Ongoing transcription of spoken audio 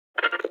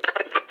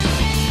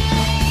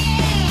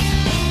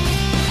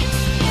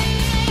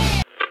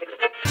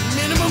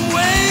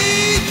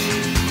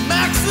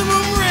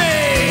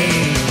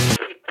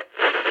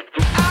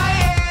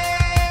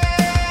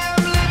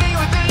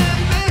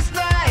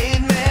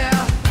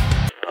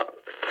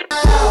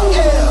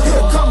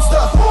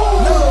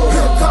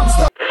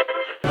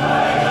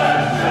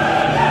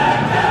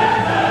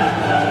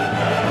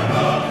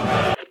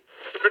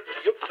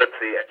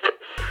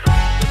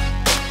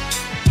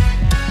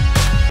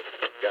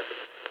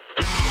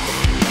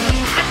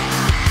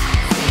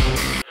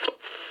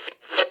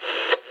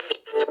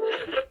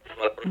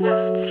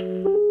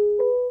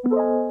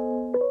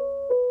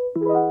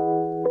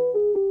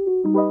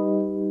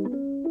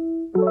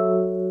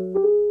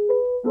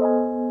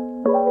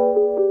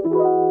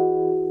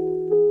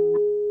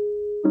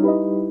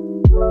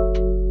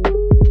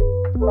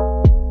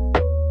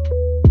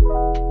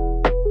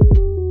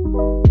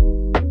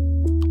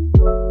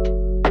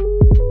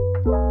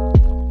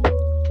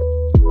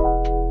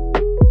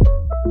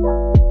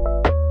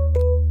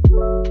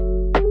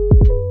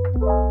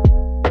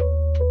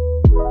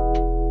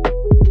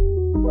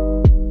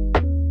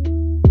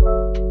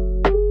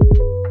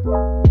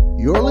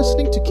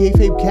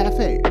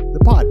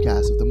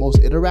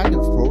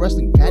interactive pro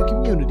wrestling fan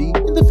community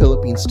in the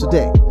Philippines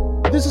today.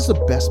 This is the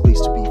best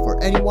place to be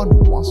for anyone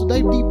who wants to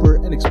dive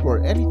deeper and explore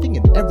anything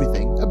and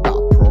everything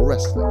about pro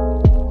wrestling.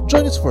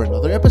 Join us for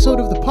another episode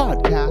of the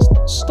podcast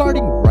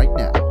starting right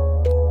now.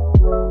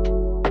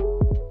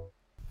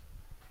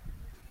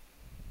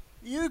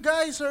 You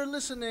guys are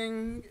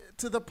listening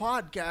to the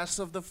podcast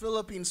of the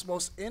Philippines'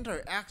 most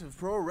interactive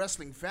pro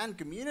wrestling fan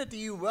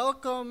community.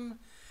 Welcome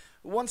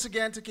once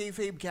again to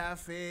Kayfabe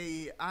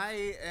Cafe.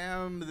 I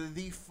am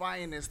the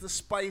finest, the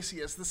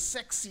spiciest, the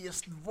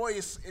sexiest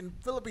voice in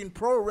Philippine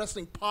pro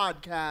wrestling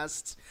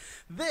podcasts.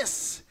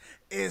 This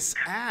is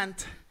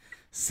Aunt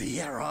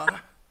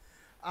Sierra.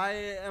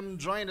 I am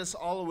joined as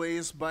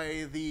always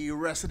by the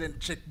resident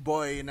chick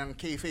boy ng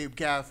Kayfabe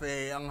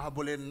Cafe, ang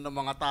habulin ng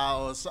mga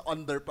tao sa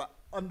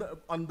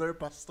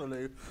underpass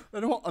tuloy.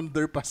 Ano mo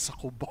underpass sa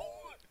Cubao?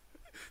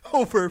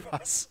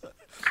 Overpass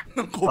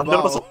ng Cubao.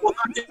 Underpass sa Cubao.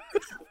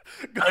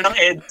 Ng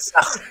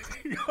EDSA.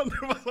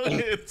 Underpass ng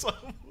EDSA.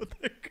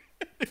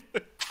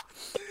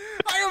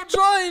 I am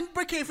joined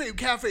by Kayfabe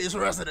Cafe's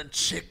resident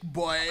chick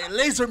boy,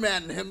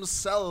 Laserman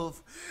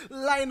himself,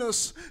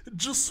 Linus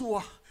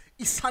Joshua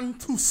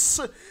Isantus,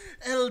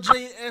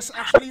 LJS.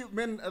 Actually,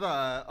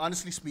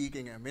 honestly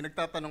speaking, may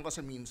nagtatanong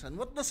kasi minsan,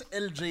 what does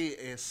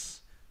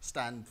LJS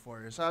stand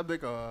for? Sabi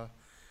ko,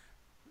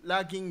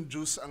 laging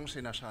juice ang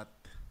sinashot.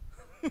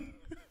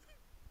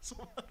 So,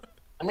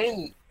 I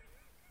mean,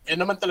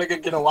 yun naman talaga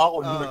ginawa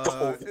ko nung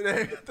nagka-COVID.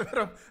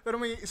 pero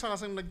may isa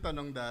kasing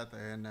nagtanong dati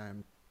na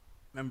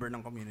member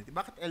ng community,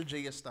 bakit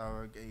LJS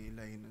tawag ay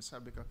Linus?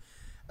 Sabi ko,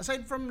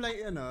 aside from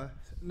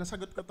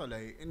nasagot ko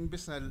tuloy,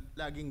 imbis na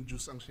laging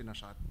juice ang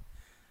sinashot,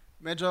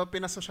 medyo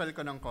pinasosyal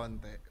ko ng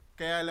konti.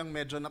 Kaya lang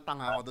medyo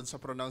natanga ako dun sa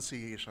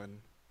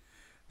pronunciation.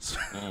 So,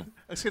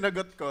 ang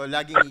sinagot ko,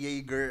 laging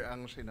Jaeger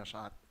ang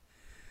sinashot.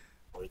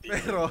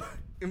 Pero,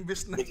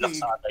 imbis na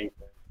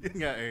Jaeger, yun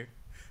nga eh.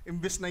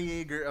 Imbis na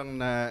Jaeger ang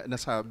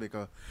nasabi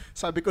ko,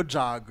 sabi ko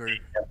Jagger.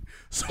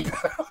 So,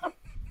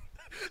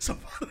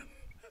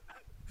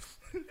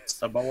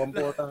 sa bawang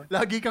puta.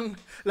 Lagi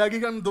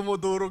kang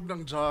dumudurog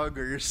ng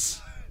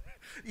joggers.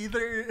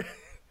 Either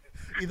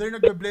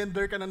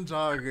nagbe-blender ka ng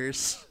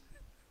joggers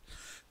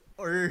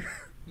or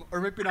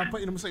may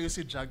pinapainom sa'yo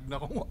si Jag na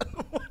kung ano.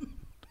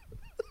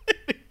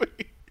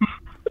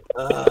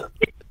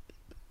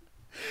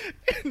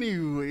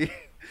 Anyway.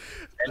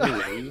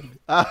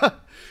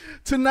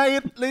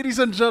 Tonight, ladies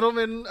and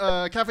gentlemen,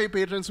 Cafe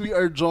patrons, we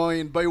are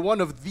joined by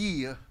one of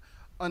the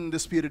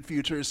undisputed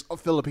futures of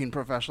Philippine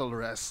professional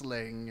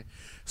wrestling,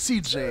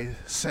 CJ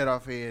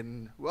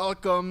Serafin.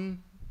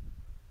 Welcome.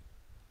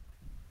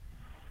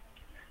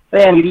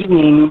 Good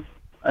evening.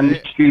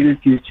 Undisputed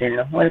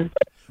future. One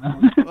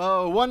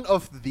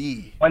of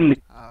the.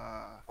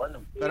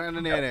 Parang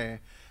ano yan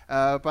eh.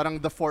 Parang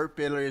the four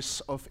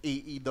pillars of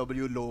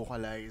AEW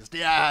localized.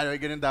 Yeah,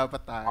 ganun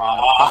dapat tayo.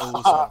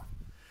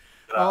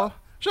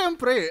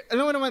 Syempre,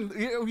 alam mo naman,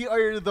 we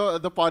are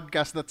the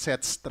podcast that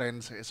sets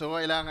trends eh. So,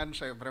 kailangan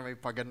syempre may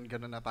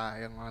pagan-ganon na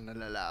tayong mga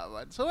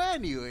nalalaman. So,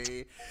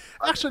 anyway,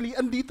 actually,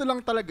 andito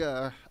lang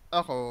talaga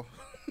ako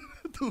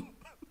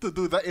to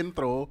do the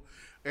intro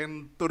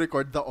and to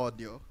record the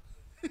audio.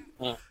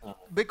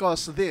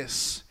 Because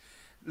this,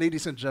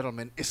 ladies and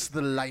gentlemen, is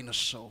the Linus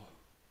Show.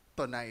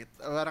 Tonight.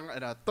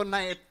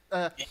 Tonight.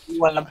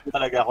 Iwan lang po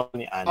talaga ako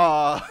ni Ann.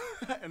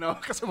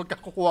 Kasi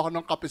magkakukuha ko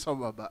ng kape sa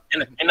baba.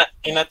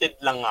 Inatid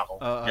lang ako.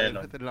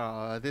 Inatid lang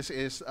ako. This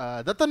is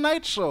The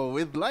Tonight Show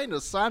with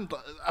Linus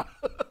Santos.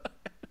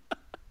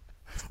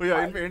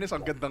 In fairness,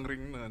 ang gandang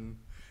ring nun.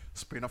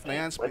 Spin-off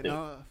na yan,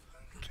 spin-off.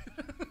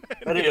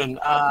 Pero yun,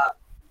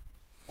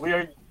 we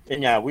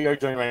are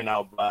joined right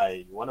now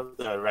by one of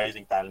the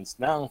rising talents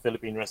ng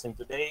Philippine Wrestling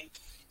Today,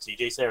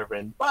 CJ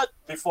Serafin. But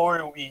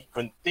before we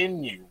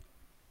continue,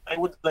 I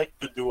would like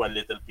to do a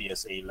little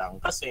PSA lang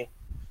kasi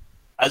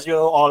as you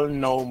all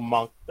know,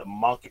 the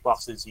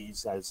monkeypox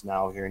disease is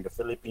now here in the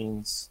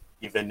Philippines.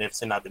 Even if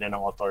sinabi na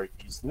ng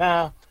authorities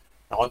na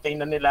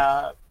na-contain na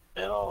nila,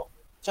 pero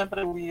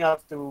syempre we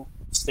have to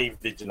stay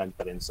vigilant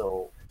pa rin.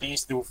 So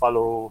please do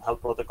follow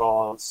health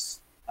protocols,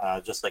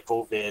 just like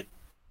COVID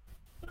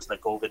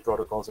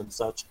protocols and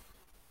such,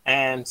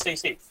 and stay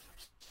safe.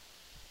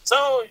 So,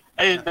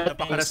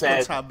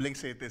 napaka-responsabling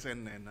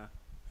citizen na.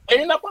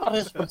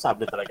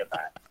 Napaka-responsable talaga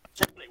tayo.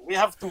 Siyempre, we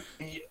have to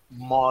be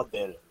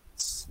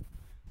models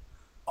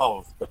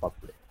of the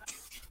public.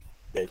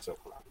 Joke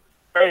lang.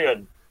 Pero yun,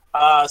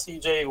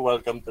 CJ,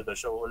 welcome to the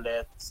show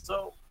ulit.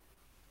 So,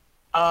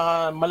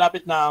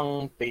 malapit na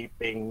ang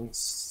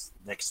tapings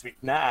next week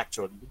na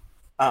actually.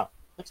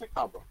 Next week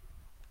na bro?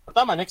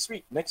 Tama, next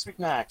week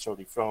na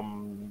actually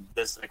from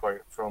the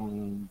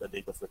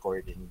date of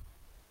recording.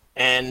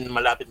 And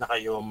malapit na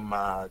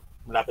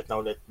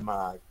ulit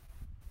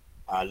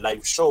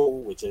live show,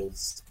 which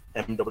is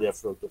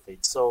MWF Road to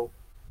Fate. So,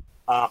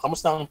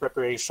 kamusta ang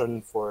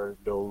preparation for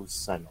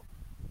those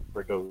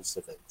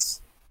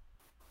events?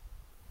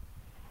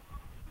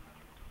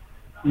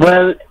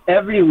 Well,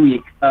 every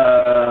week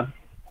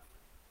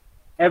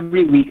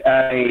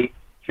I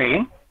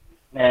train,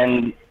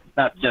 and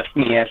not just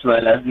me as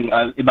well as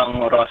yung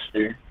ibang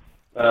roster.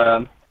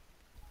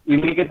 We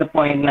make it a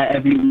point na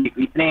every week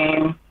we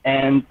train,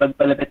 and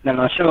pagpalapit na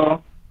ng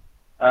show,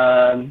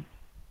 um,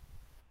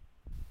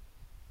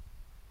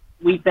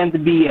 we tend to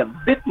be a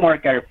bit more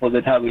careful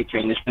with how we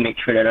train just to make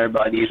sure that our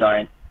bodies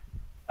aren't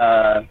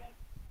uh,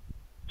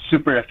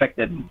 super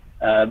affected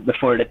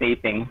before the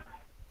taping.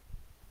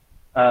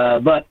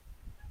 But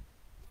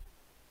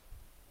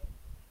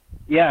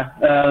yeah,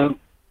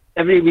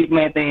 every week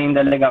may training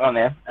talaga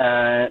kami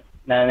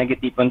na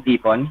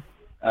nagtipon-tipon,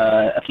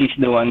 at least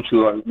the ones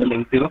who are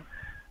willing to.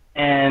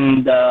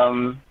 And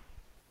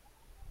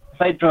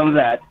aside from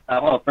that,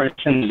 ako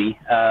personally,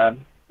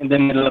 in the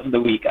middle of the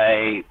week,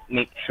 I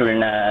make sure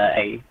na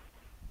I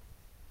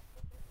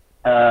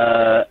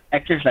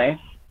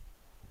exercise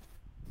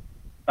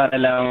para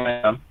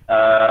lang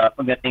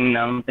pagdating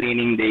ng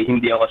training day,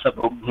 hindi ako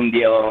sabog,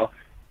 hindi ako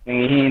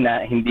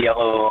nangihina, hindi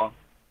ako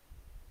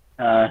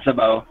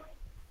sabaw.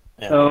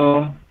 Yeah. So,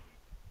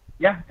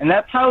 yeah, and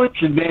that's how it's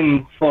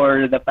been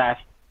for the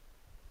past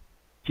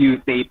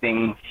few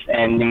tapings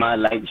and yung mga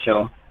live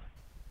show.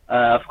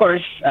 Of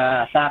course,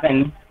 sa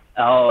akin,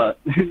 ako,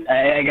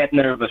 I get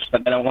nervous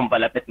pag alam kong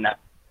palapit na.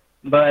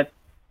 But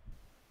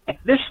at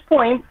this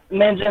point,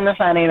 medyo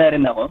nasanay na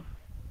rin ako.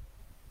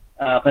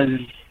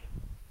 Because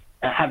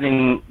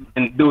having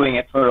been doing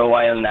it for a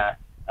while na,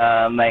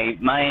 my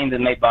mind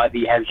and my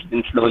body has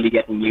been slowly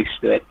getting used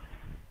to it.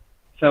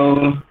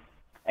 So,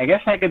 I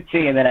guess I could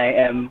say that I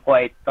am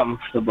quite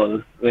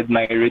comfortable with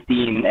my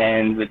routine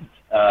and with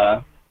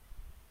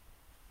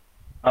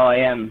how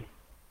I am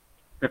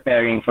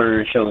preparing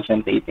for shows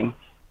and taping.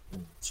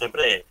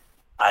 Siyempre,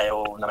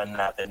 ayaw naman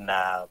natin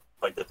na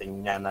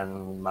pagdating niya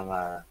ng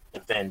mga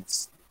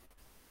events,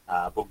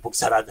 bugbog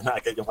sarado na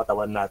agad yung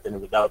katawan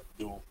natin without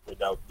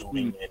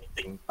doing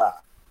anything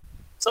pa.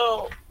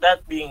 So,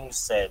 that being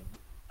said,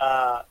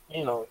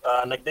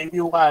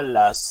 nag-debut ka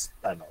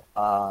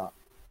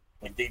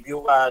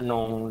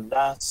nung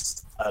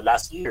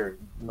last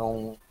year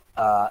nung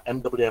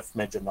MWF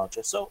Medyo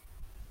Noche. So,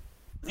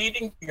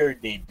 leading to your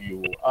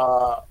debut,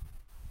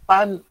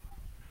 can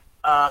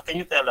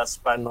you tell us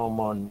paano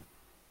mo,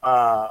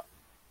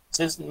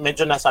 since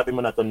medyo nasabi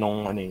mo na to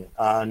nung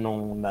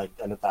nag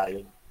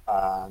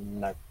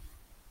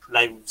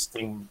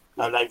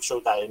live show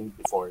tayo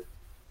before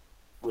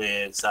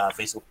with sa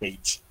Facebook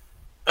page.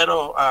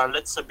 Pero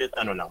let's a bit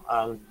detailed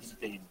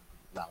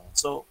lang.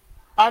 So,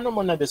 paano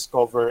mo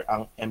na-discover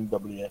ang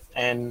MWF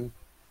and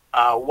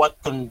what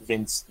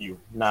convinced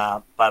you na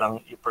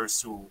parang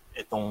i-pursue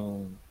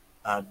itong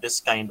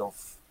this kind of,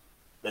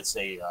 let's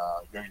say,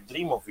 your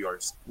dream of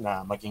yours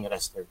na maging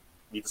wrestler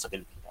dito sa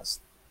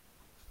Pilipinas?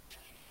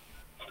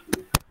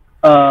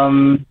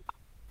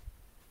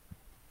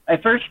 I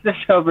first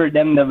discovered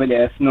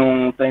MWF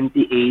noong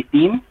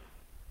 2018.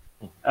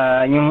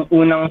 Yung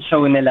unang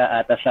show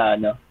nila ata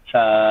sa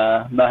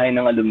bahay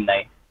ng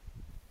alumni.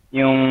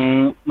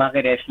 Yung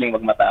Maki Wrestling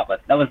Wag Matakot.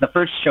 That was the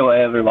first show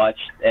I ever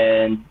watched,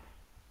 and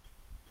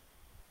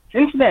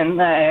since then,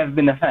 I have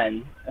been a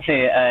fan.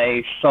 Kasi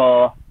I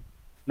saw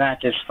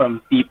matches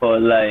from people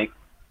like,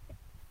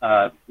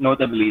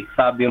 notably,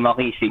 Fabio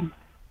Makisig.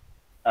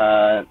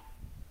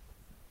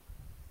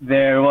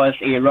 There was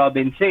a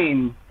Robin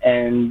Sane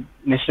and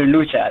Mr.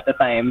 Lucha at the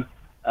time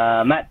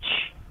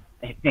match,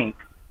 I think.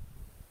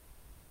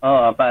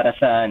 Para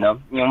sa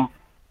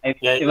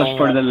it was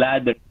for the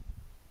ladder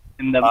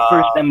in the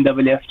first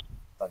MWF.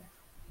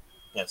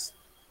 Yes.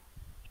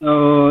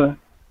 So,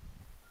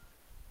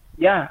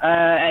 yeah,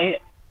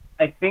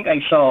 I think I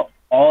saw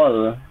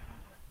all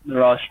the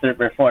roster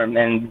perform,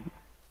 and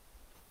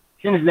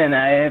since then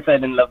I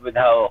fell in love with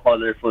how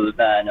colorful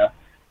the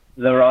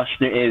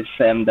roster is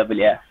sa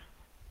MWF.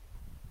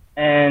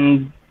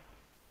 And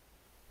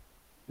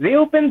they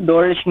opened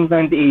doors in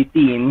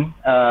 2018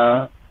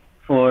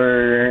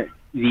 for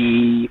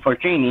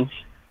trainees,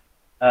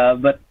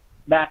 but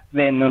back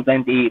then in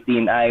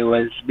 2018 I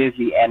was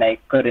busy and I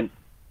couldn't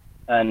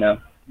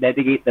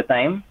dedicate the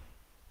time,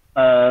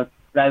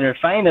 rather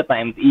find the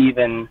time to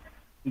even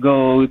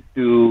go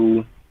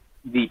to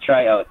the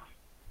tryout.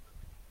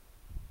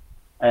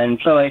 And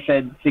so I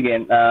said,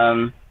 sige,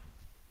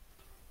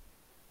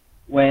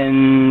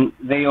 when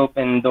they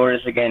open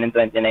doors again in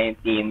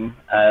 2019,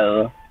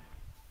 I'll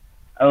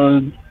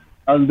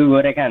do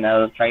what I can.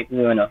 I'll try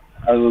to,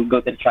 I'll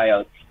go to the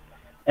tryouts.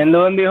 And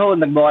lo and behold,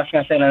 nagbukas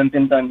nga sila ng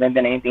pinto in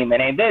 2019,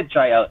 and I did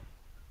try out.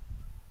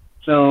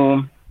 So,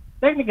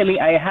 technically,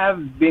 I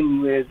have been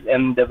with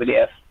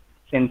MWF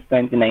since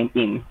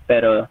 2019,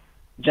 pero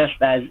just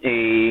as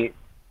a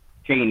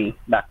trainee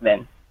back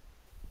then.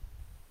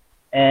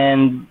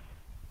 And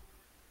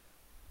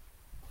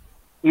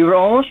we were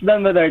almost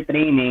done with our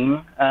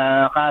training,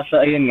 kaso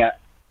ayun nga,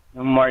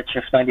 noong March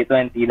of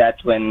 2020,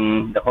 that's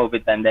when the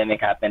COVID pandemic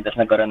happened. Tapos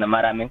nagkaroon na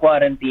maraming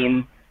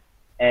quarantine,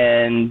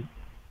 and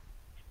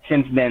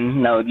since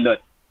then,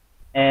 naudlot.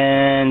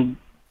 And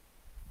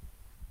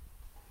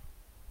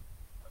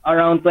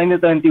around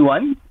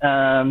 2021,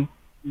 the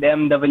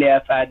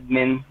MWF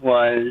admin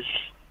was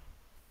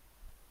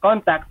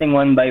contacting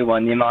one by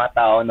one yung mga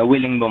tao na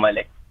willing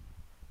bumalik.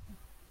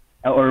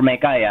 Or may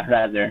kaya,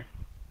 rather.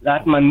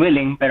 Lahat man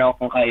willing, pero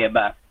kung kaya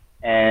ba.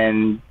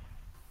 And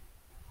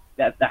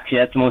that's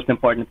the most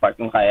important part,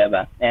 kung kaya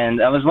ba.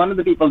 And I was one of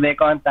the people they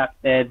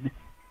contacted,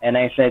 and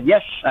I said,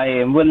 yes, I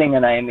am willing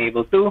and I am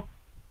able to.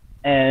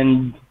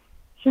 And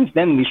since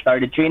then, we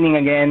started training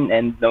again,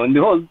 and lo and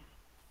behold,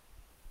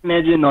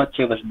 Medyo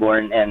Noche was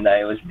born, and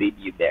I was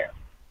debuted there.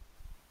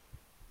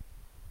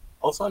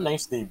 Also, a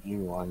nice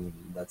debut on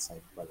that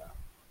side pala.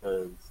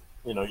 Because,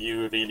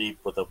 you really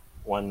put up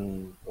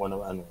you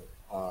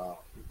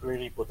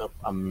really put up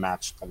a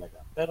match talaga.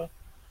 Pero,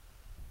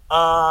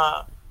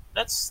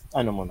 let's,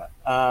 muna,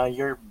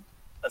 you're,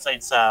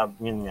 aside sa,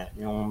 yun nga,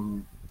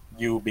 yung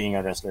you being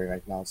a wrestler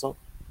right now. So,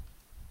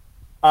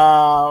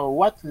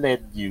 what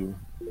led you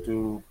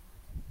to,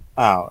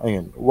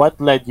 what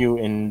led you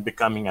in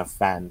becoming a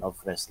fan of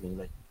wrestling?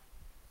 Like,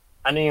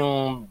 ano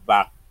yung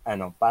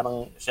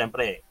parang,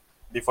 syempre,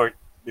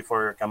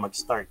 before ka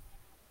mag-start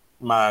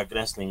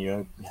mag-wrestling,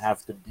 you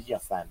have to be a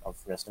fan of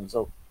wrestling.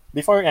 So,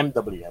 before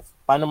MWF,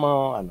 paano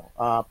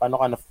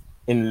ka na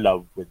in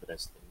love with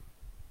wrestling?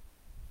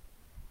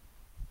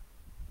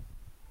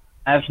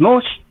 As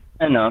most,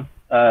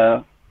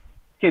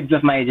 kids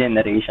of my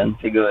generation,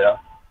 siguro.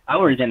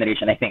 Our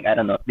generation, I think. I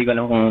don't know. Di ko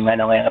alam kung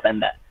ano kaya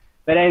katanda.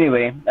 But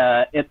anyway,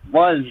 it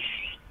was,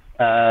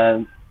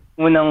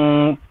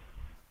 unang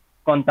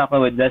contact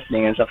ko with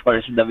wrestling is, of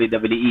course,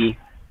 WWE.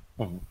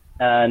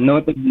 Mm-hmm.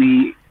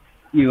 Notably,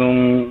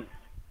 yung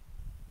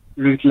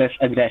Ruthless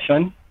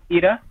Aggression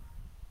era.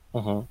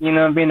 Mm-hmm. Yun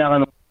ang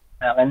pinaka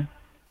sa akin.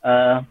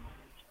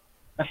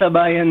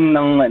 Kasabayan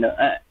ng,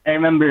 I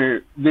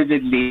remember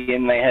vividly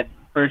in my head,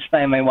 first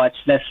time I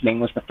watched wrestling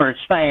was the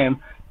first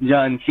time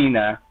John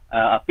Cena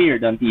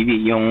appeared on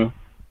TV. Yung,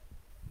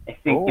 I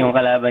think, yung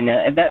kalaban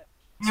niya.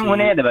 Yung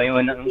una niya, diba? Yung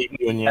unang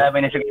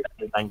kalaban niya sa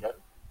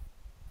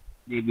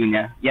debut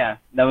niya. Yeah,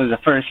 that was the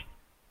first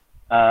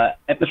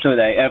episode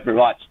I ever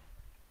watched.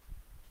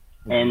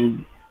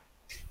 And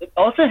it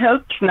also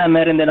helps na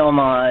meron din ako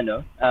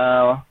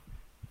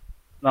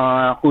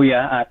mga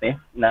kuya, ate,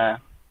 na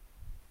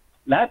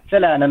lahat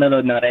sila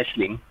nanonood ng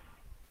wrestling.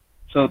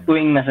 So,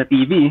 tuwing nasa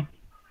TV,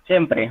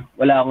 siyempre,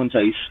 wala akong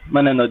choice.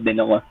 Manonood din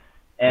ako.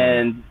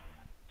 And,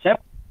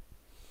 siyempre,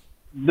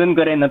 doon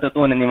ko rin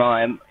natutunan yung mga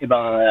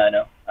ibang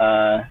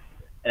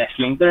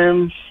wrestling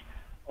terms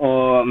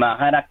o mga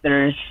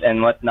characters and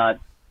whatnot.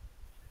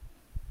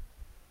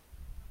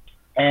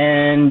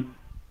 And,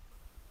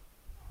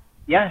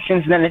 yeah,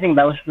 since then, I think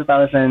that was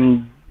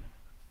 2000,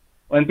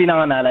 when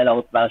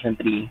pinaka-naalala ko,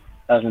 2003,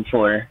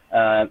 2004,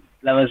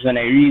 that was when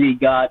I really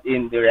got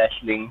into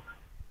wrestling,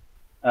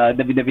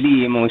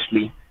 WWE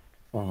mostly.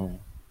 Mm-hmm.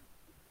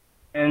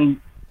 And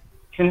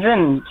since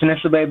then,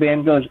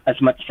 sinusubaybayan ko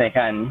as much as I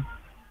can.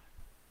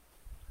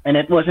 And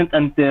it wasn't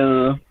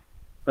until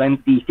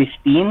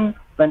 2015,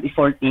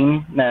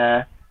 2014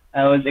 na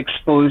I was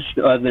exposed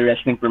to other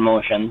wrestling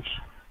promotions,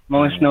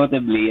 most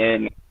notably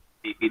in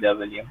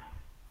APW.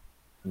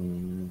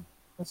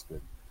 That's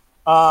good.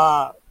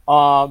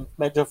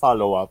 Medyo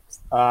follow-up.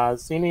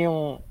 Sino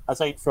yung,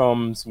 aside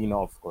from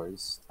Sino, of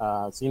course,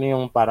 sino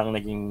yung parang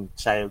naging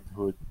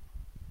childhood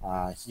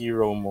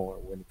hero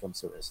mo when it comes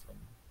to wrestling?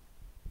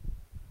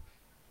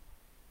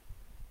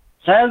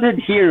 Childhood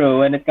hero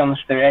when it comes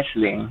to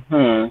wrestling?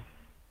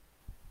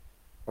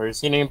 Or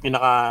sino yung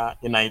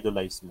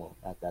pinaka-inidolize mo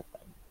at that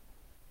time?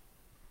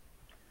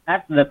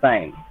 At the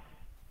time?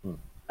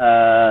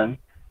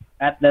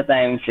 At the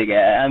time, sige,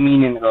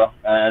 aminin ko,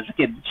 as a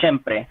kid,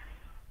 syempre,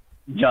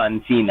 John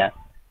Cena.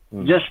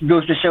 Just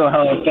goes to show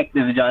how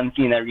effective John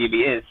Cena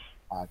really is.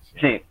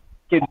 Kasi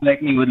kids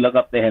like me would look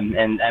up to him,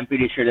 and I'm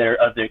pretty sure there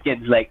are other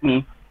kids like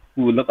me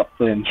who look up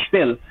to him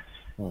still.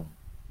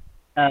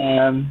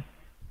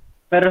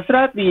 Pero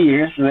throughout the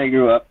years as I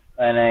grew up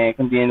and I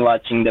continued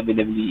watching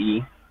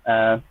WWE,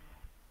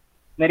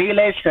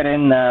 na-realize ko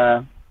rin na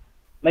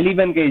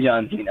maliban kay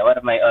John Cena, one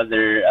of my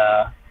other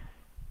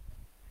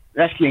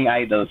wrestling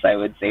idols, I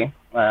would say,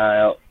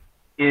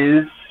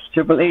 is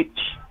Triple H.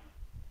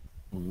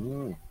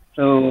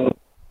 So,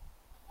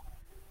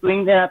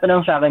 tuwing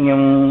tinatanong sa akin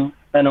yung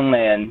tanong na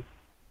yan,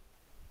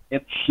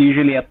 it's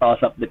usually a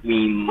toss-up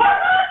between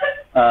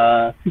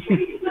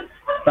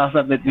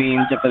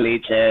Triple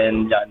H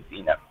and John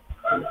Cena.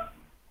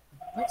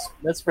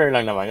 That's fair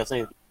lang naman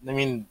kasi, I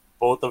mean,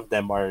 both of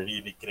them are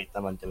really great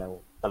naman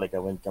talaga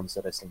when it comes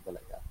to wrestling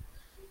talaga.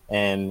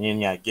 And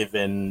yun nga,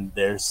 given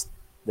their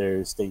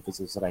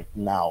statuses right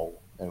now,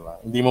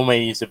 diba? Hindi mo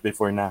maiisip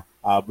before na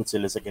abot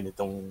sila sa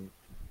ganitong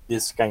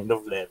this kind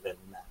of level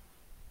na.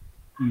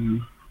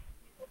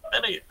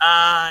 Pero,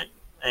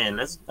 ayun,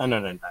 let's,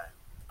 rin tayo.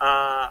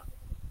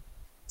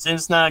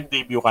 Since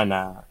nag-debut ka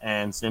na,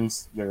 and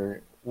since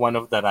you're one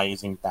of the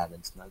rising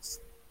talents na,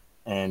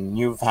 and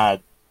you have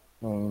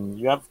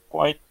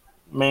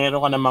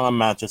mayroon ka na mga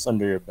matches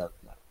under your belt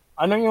na.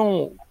 Ano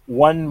yung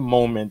one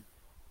moment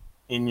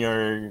in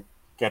your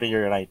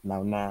career right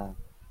now na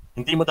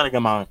hindi mo talaga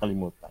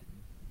makakalimutan?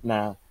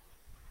 Na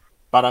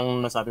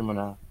parang nasabi mo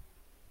na,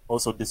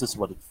 also, this is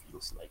what it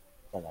feels like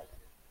Talaga.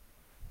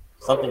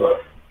 Something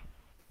like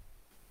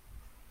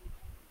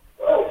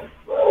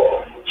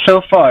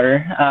So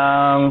far,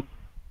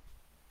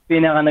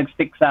 pinaka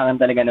nag-stick sa akin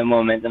talaga na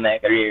moment in my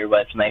career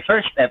was my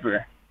first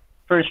ever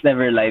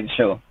live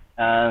show.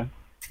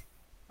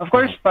 Of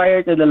course,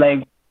 prior to the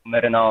live,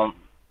 meron akong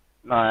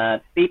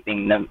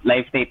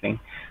live taping.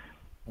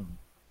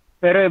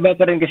 Pero iba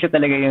pa rin kasi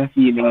talaga yung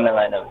feeling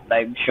ng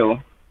live show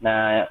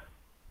na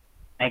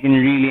I can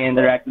really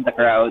interact with the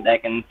crowd. I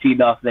can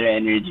feed off their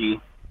energy.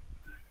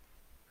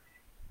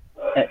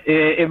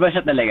 Iba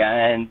siya talaga.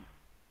 And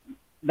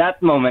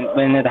that moment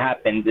when it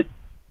happened, it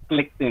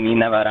clicked to me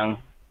na parang,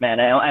 man,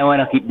 I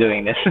want to keep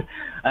doing this.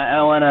 I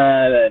want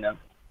to,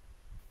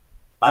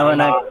 parang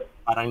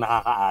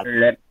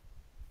nakaka-addict.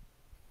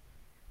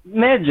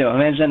 Medyo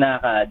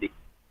nakaka-addict.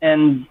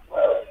 And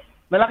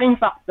malaking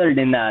factor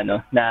din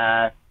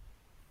na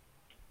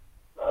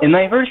in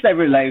my first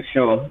ever live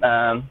show,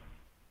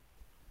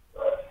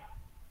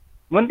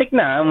 muntik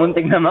na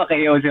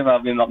maka-KO si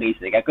Bobby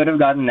Makisig. I could have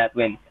gotten that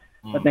win.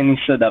 But then he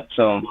stood up,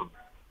 so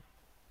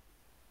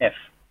F.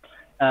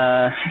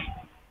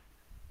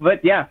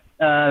 But yeah,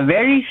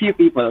 very few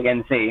people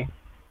can say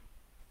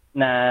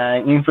na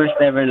yung first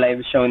ever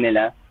live show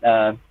nila,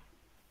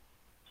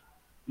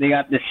 they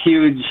got this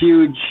huge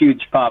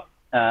pop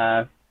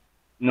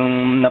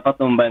nung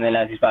napatumba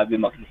nila si Bobby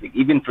Makisig,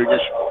 even for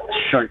just a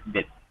short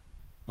bit.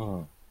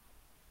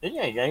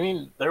 Yeah, I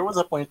mean, there was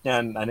a point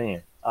niyan,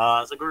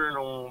 siguro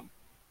nung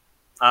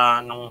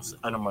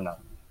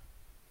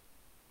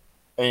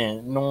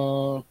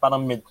nung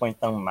parang midpoint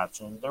ng match,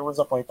 there was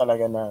a point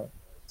talaga na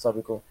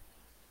sabi ko,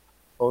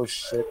 oh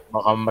shit,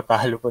 baka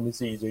matalo pa ni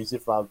CJ si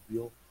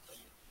Fabio.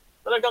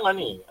 Talagang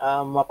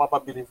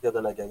mapapabilib ka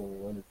talaga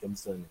when it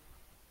comes to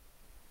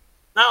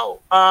Now,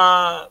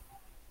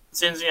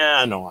 since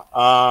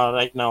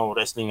right now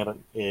wrestling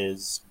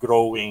is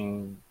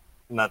growing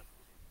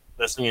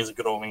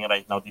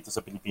right now dito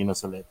sa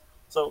Pilipinas ulit.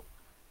 So,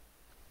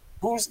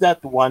 who's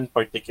that one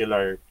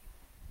particular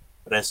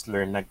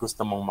wrestler na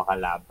gusto mong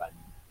makalaban?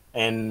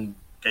 And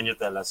can you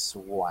tell us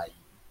why?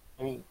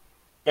 I mean,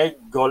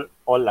 kahit go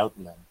all out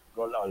na.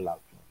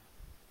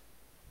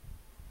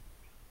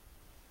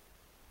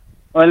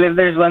 Well, if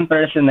there's one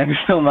person na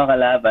gusto mong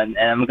makalaban,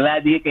 and I'm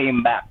glad he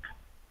came back,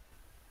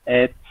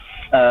 it's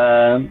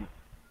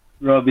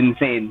Robin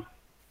Sane.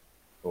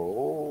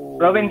 Oh.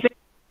 Robin Sane,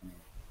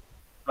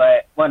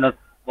 but one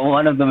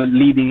of the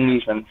leading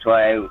reasons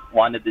why I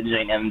wanted to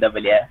join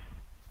MWF.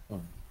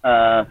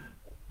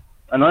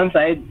 On one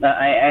side,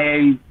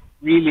 I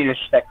really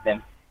respect them.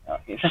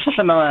 Isa siya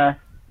sa mga,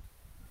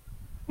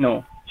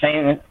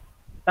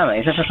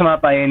 isa siya sa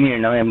mga pioneer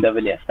ng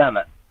MWF,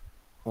 tama.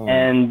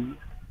 And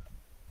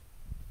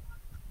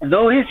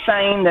though he is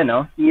signed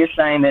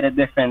at a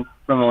different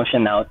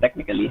promotion now,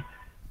 technically.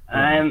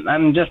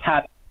 I'm just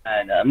happy.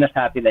 I'm just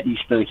happy that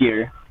he's still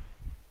here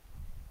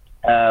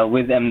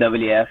with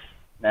MWF.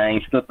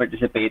 He's still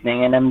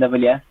participating in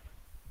MWF.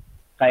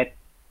 Kahit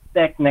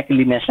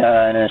technically na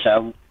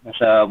siya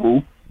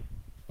Wu.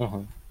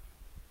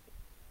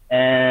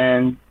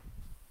 And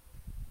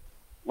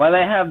while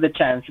I have the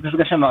chance, gusto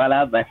ko siya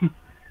makalaban.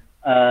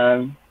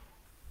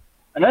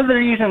 Another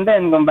reason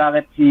then kung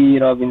bakit si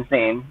Robin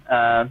Sane,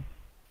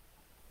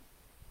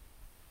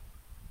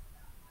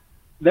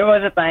 there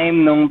was a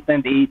time nung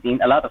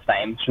 2018, a lot of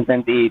times in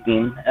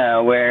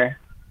 2018,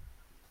 where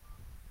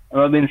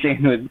Robin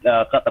Sane would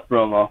cut a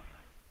promo,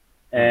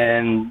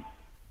 and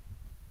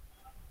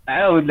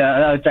I would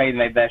try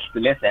my best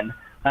to listen.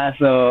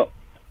 So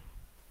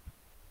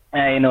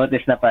I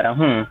noticed na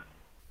parang,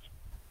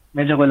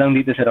 medyo ko lang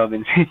dito sa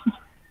Robin Sane.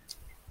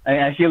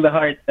 I feel the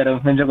heart, pero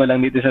medyo ko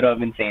lang dito sa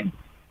Robin Sane.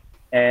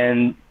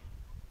 And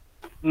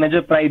medyo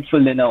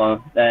prideful din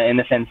ako,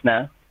 in the sense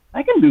na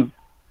I can do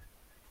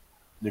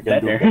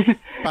better.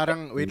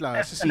 Parang, wait lang,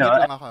 sisingit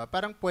lang ako.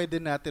 Parang pwede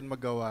natin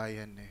magawa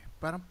yan eh.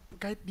 Parang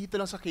kahit dito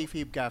lang sa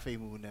Kayfabe Cafe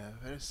muna,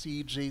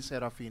 CJ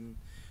Serafin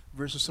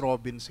versus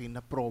Robin Sane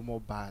na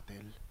promo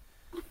battle.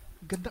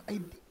 Gandang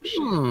idea.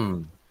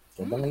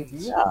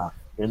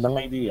 Gandang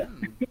idea.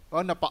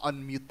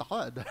 Napa-unmute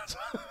ako.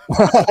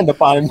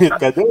 Napa-unmute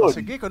ka doon.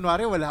 Sige,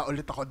 kunwari wala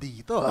ulit ako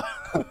dito.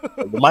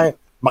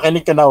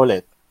 Makinig ka na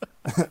ulit.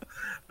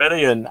 Pero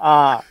yun,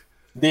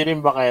 di rin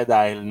ba kaya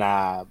dahil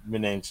na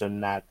minention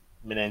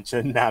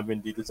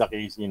namin dito sa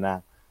Casey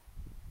na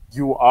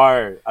you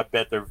are a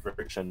better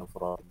version of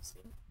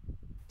Robinson.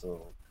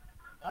 So,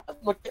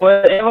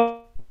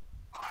 well,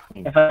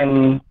 if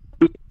I'm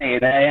to say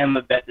that I am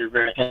a better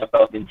version of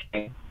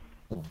Robinson,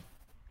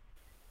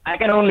 I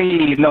can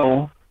only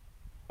know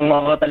kung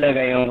ako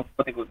talaga yung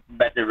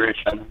better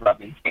version of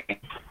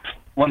Robinson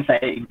once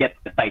I get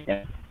the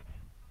title.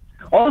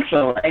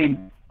 Also, I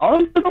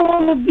also don't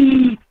want to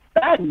be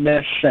tagged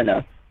as,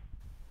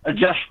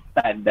 just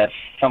tagged as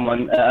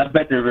someone, a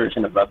better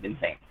version of Robin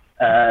Sane.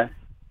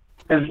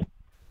 Because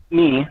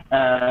me,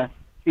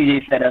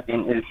 CJ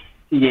Serafin is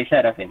CJ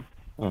Serafin.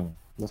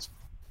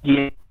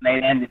 He is my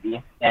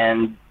identity,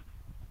 and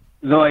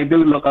though I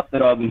do look up to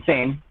Robin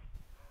Sane,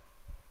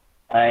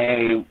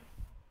 I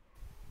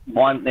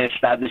want to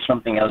establish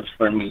something else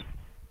for me.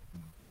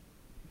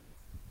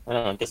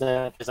 Kasi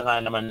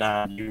nga naman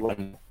na you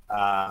and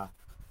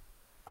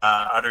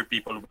other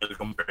people will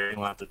compare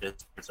you to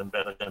this person,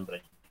 pero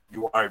siyempre,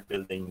 you are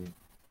building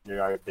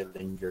your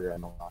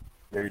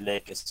your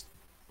legacy.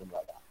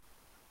 Kumbaga.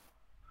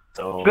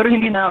 So, Pero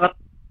hindi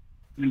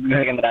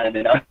nagkakaganda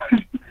din ako.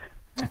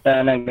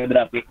 Sa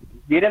nag-traffic.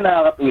 Hindi rin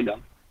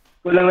nakakatulong.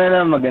 Kulang na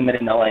lang maganda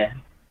rin ako yan.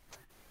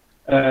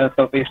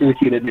 Top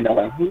suicide din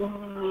ako.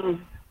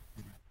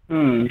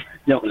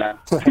 Joke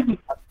lang.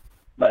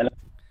 Baala.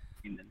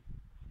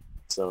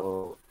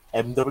 So,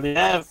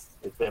 MWF,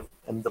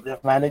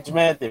 MWF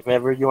management, if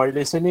ever you are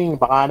listening,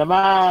 baka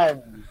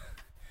naman.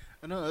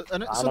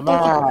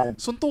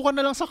 Suntukan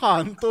na lang sa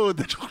kanto.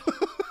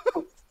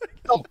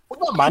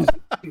 Huwag naman.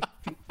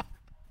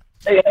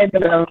 Ay, ito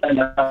lang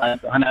talaga.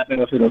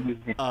 Hanapin ko si Robin.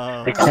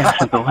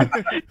 Suntukan.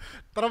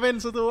 Tara, Ben,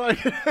 suntukan.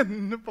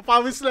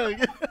 Papawis lang.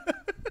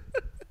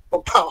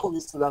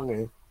 Papawis lang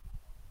eh.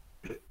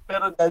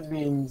 Pero that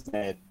being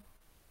said,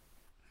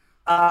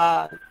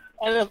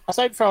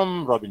 aside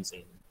from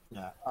Robinson,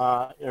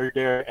 are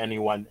there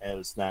anyone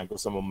else na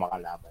gusto mo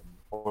makalaban?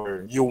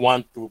 Or you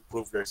want to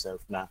prove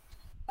yourself na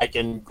I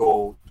can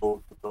go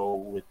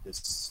toe-to-toe with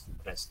this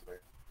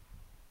wrestler?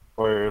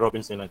 Or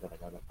Robinson lang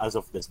talaga as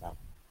of this now?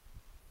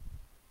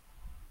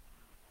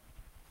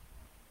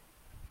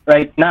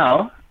 Right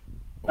now,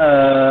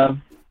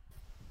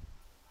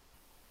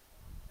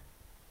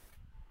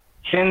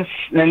 since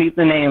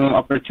nandito na yung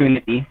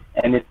opportunity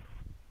and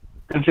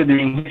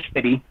considering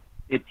history,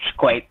 it's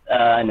quite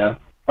a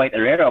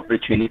rare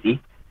opportunity.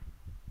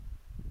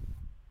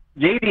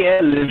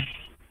 JDL is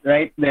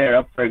right there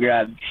up for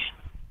grabs,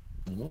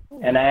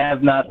 and I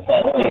have not.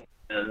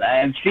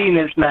 I have seen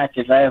his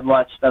matches. I have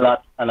watched a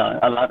lot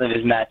of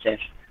his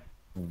matches,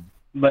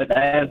 but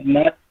I have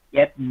not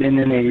yet been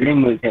in a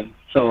ring with him.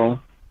 So,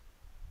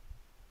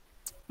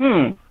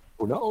 who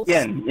knows?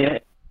 Yeah,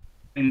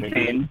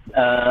 insane.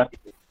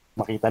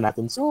 Makita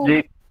natin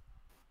soon.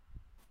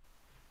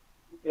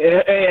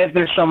 If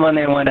there's someone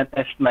I want to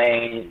test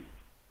my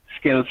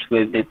skills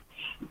with, it's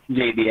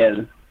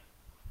JDL.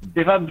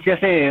 Si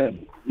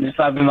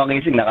Fabi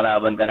Makisig,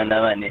 nakalaban ka na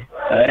naman eh.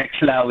 Rex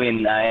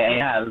Lawin, I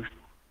have.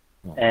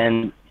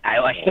 And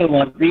I still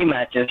want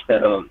rematches,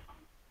 pero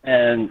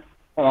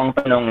kung ang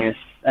tanong is,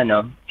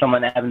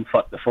 someone I haven't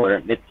fought before,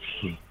 it's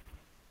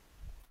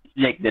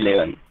Jake De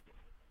Leon.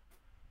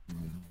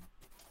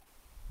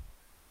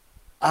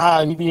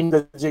 Being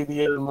the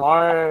JDL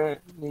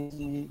mark,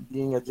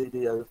 being a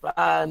JDL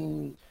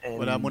fan. And,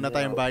 wala muna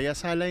tayong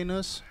bias, ha,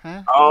 Linus?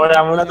 Ha?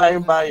 Wala muna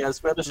tayong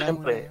bias. Pero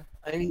siyempre,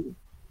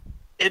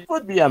 it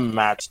would be a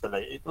match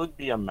talaga. It would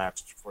be a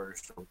match for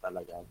sure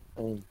talaga.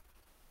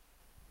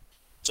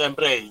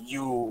 Siyempre,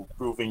 you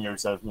proving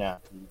yourself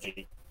niya to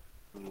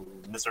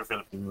Mr.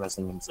 Philippine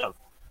Wrestling himself.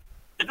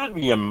 It would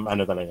be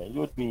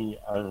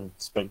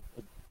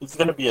it's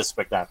gonna be a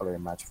spectacular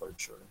match for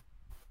sure.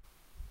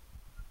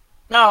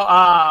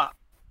 Now,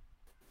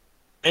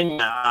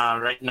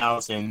 right now,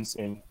 since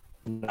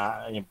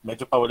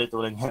medyo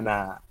paulit-ulit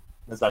na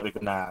nasabi ko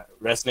na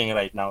wrestling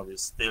right now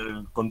is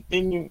still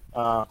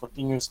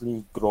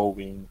continuously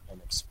growing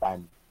and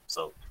expanding.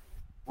 So,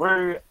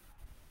 we're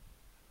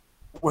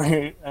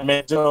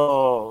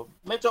medyo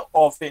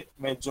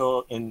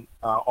in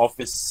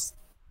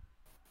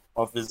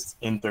office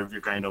interview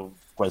kind of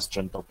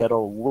question to.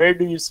 Pero where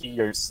do you see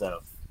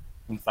yourself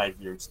in 5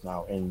 years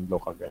now in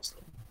local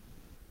wrestling?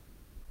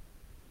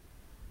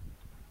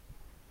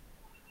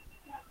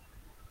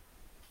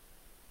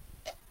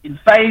 In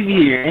 5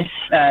 years,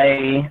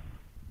 the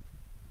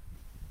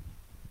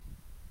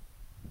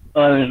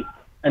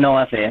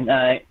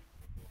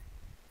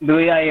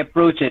way I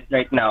approach it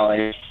right now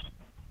is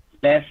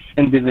less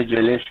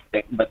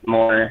individualistic but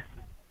more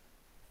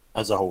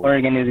as a whole.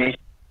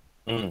 Organization.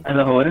 As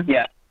a whole,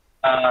 yeah.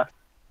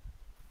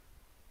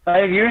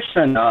 5 years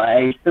from now,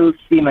 I still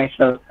see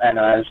myself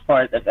as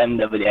part of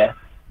MWF.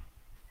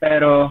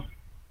 Pero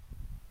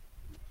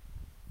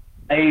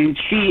I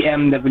see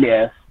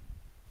MWF,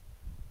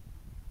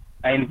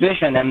 I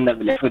envision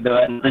MWF with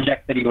the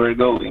trajectory we're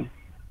going.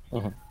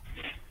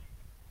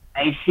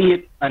 I see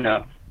it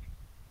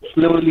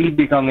slowly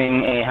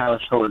becoming a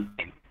household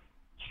name.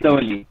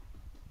 Slowly.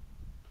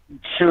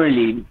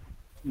 Surely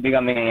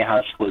becoming a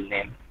household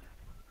name.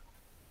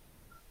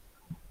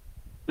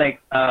 Like,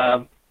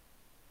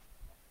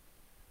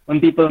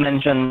 when people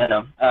mention,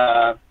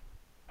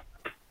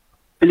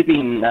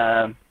 Philippine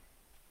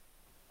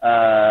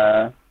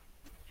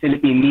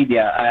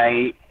media,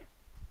 I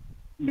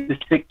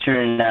this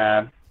picture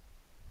na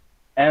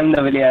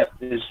MWF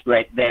is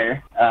right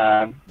there.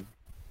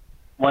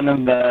 One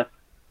of the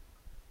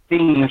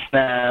things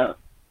na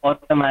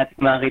automatic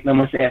makita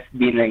mo sa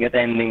FB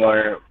nag-attending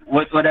or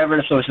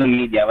whatever social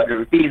media,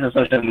 whatever piece of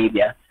social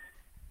media.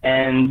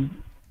 And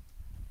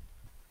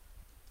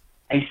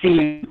I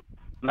see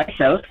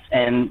myself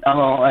and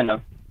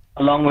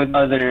along with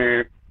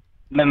other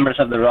members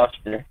of the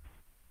roster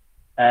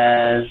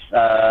as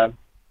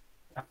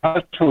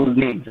household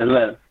names as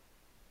well.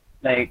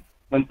 Like,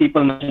 when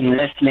people mention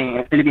wrestling,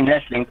 Philippine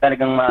wrestling,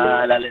 talagang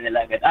maalala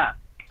nila agad,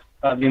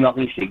 Fabio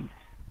Makisig,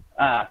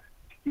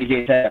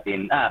 DJ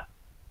Serapin,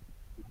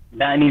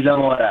 Danny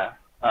Zamora,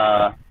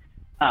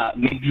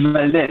 Miguel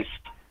Valdez,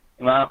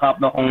 yung mga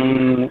kapwa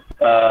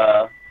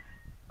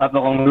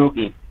kong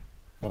rookie.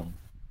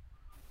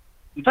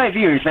 In 5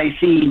 years, I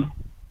see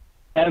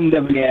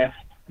MWF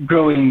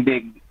growing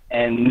big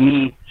and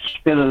me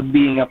still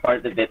being a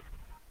part of it.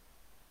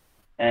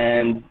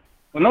 And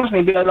who knows,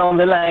 maybe along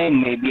the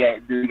line, maybe I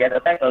do get a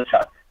title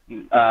shot.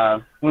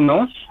 Who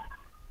knows?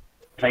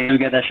 If I do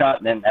get a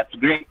shot, then that's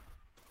great.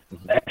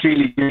 That's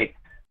really great.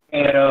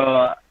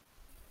 Pero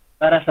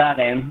para sa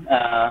akin,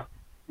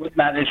 what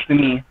matters to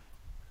me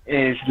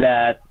is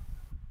that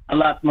a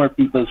lot more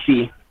people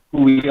see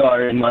who we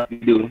are and what we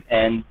do,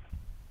 and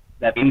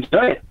that we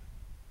enjoy it.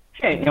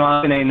 Kasi yung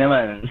mga Pinoy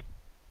naman,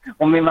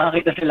 kung may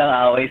makakita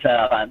silang away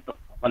sa kanto,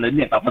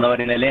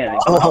 papanoorin nila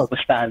yan.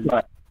 Pustahan mo.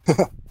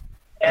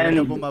 And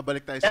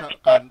bumabalik tayo sa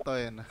kanto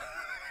yan.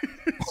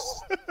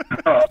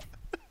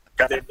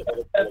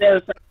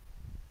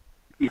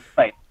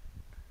 Fight.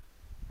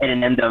 And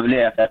in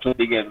MWF, that's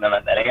what we give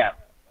naman talaga.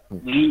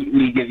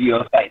 We give you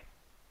a fight.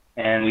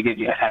 And we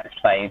give you a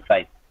satisfying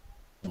fight.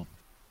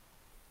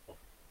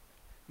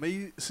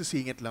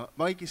 Makikisingit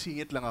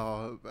lang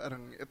ako.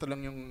 Parang ito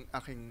lang yung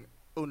aking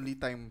only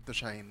time to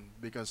shine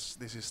because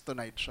this is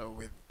Tonight Show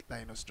with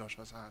Linus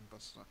Joshua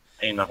Santos.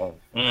 Ay, nako.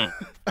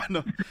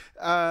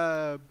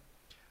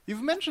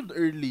 You've mentioned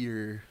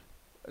earlier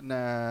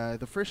na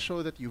the first show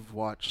that you've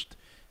watched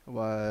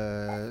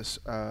was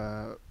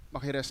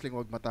Maki-Wrestling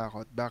Wag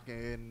Matakot back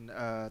in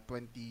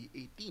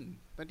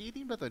 2018.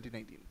 2018 ba?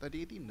 2019?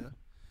 2018, no?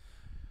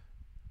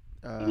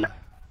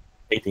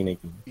 18.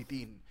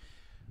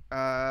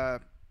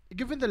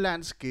 Given the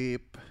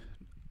landscape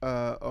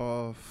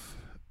of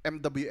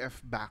MWF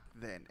back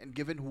then, and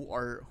given who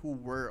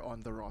were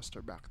on the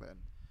roster back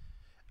then,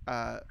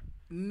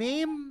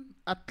 name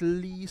at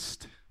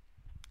least,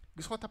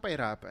 gusto ko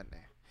tapahirapan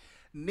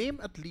name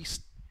at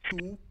least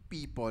 2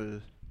 people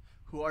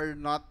who are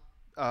not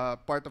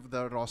part of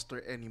the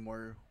roster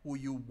anymore who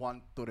you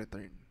want to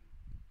return.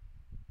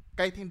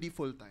 Kahit hindi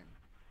full-time.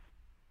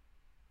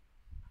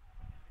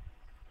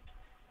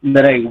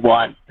 That I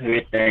want to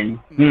return.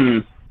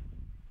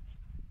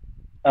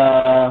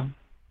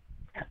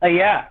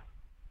 Yeah.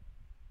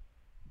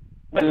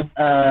 Well,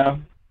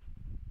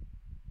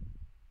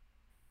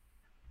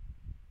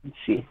 let's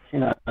see.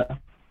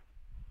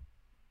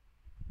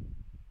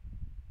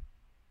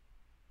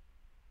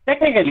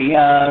 Technically,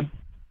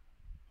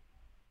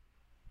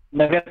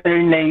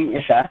 nag-return na yung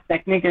isa,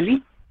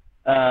 technically,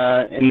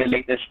 in the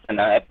latest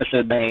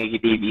episode ng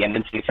AGTV, and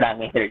then si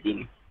Frankie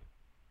 13.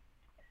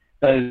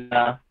 Because,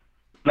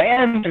 my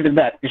answer to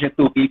that, kasi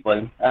 2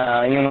 people,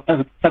 yung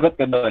sagot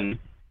ko doon,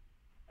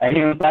 ay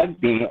yung tag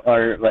team,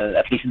 or, well,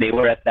 at least they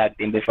were a tag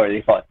team before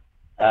they fought.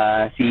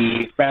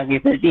 Si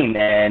Frankie 13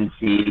 and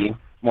si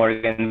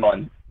Morgan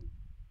Bond.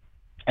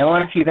 I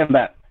want to see them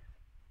back,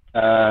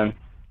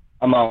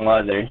 among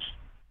others.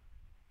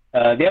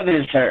 The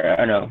others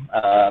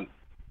are,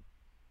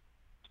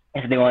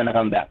 if they want to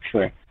come back,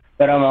 sure.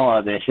 Pero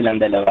among others, silang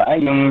dalawa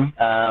ay yung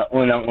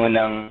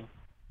unang-unang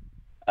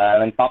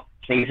nag-pop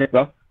sa isip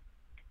ko.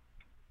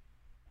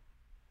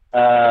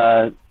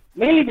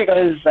 Mainly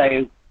because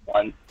I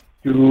want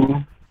to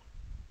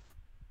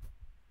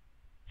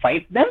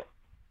fight them.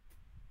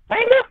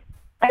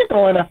 I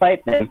don't want to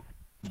fight them.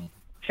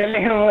 Sila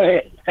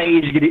yung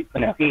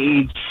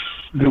ka-age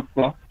group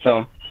ko.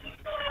 So,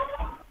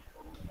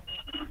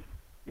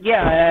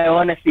 yeah, I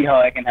want to see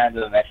how I can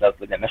handle myself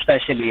with them,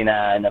 especially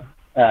na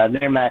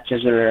their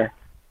matches are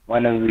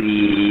one of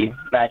the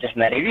matches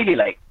that I really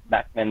liked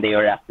back when they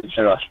were active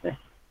sa roster.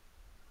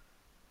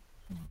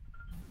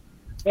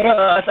 Pero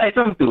aside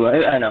from 2,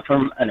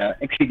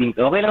 exceeding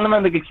 2, okay lang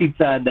naman mag-exceed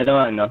sa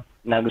dalawa,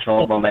 na gusto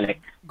ko bumalik.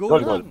 Go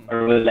lang.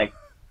 Or will like...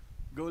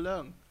 Go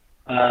lang.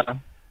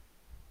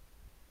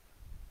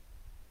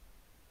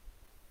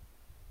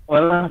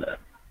 Well,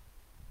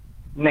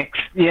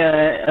 next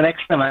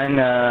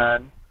naman,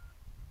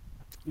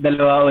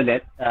 dalawa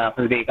ulit,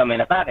 kasi kami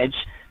na package,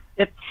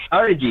 it's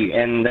RG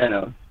and,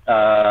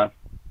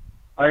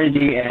 RG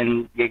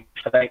and Gig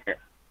Striker.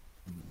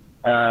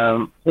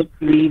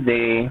 Hopefully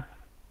they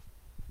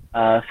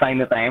find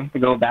the time to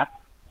go back.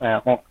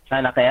 Kung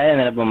sana kaya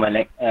nila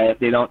bumalik. If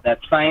they don't,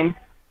 that's fine.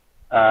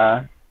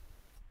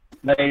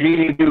 But I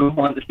really do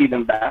want to see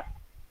them back.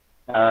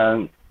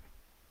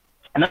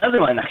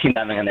 Another one, actually,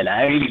 namin nila.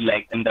 I really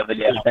like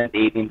MWF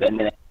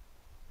 2018-2019.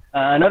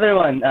 Another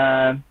one,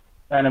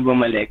 sana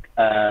bumalik.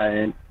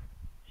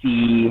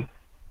 Si...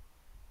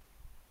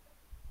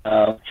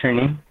 what's her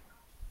name?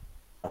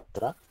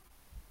 Patra?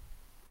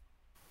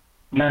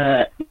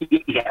 Yeah,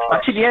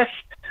 actually, yes.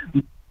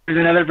 There's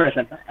another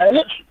person.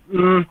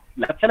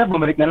 Lahat sila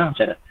bumalik na lang.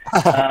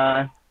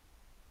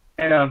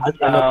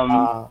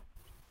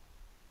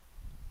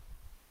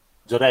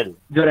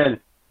 Jorel.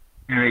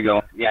 Here we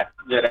go. Yeah,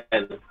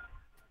 Jorel.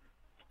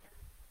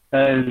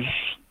 Because,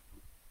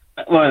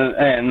 well,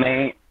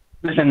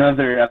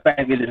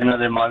 apparently there's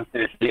another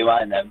monster sa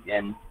Liwanag,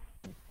 and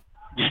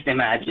just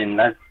imagine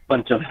that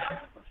bunch of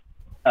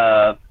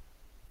uh,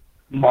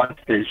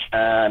 monsters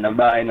na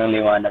bahay ng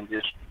Liwanag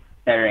just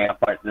tearing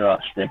apart the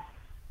roster.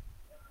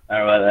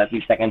 Or well, at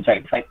least I can try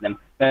to fight them.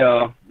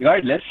 Pero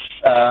regardless,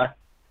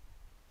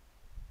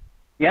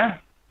 yeah,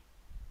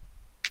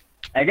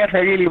 I guess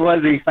I really was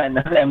a fan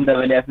of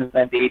MWF in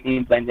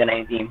 2018,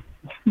 2019.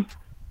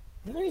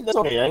 That's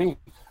okay. I mean,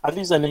 at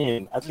least at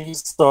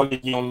least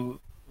solid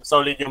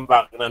yung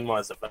background mo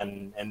as a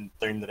fan and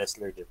turned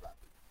wrestler, di ba?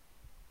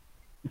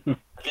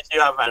 At least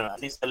you have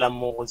at least alam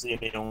mo kung sino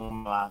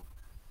yung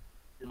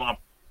mga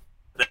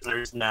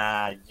wrestlers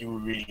na you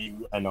really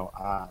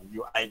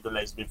you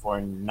idolized before,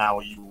 and now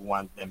you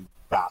want them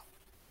back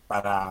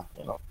para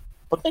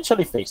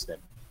potentially face them.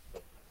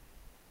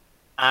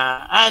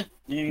 And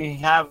do you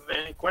have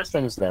any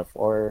questions left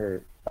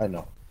or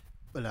ano?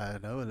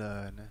 Wala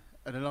na.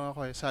 Ano lang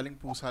ako saling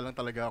pusa lang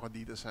talaga ako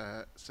dito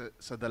sa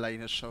The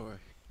Linus Show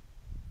eh.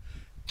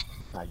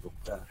 Ayok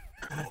ka.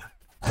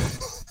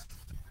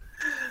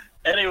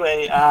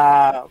 Anyway,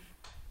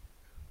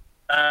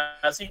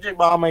 CJ,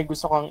 baka may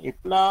gusto kang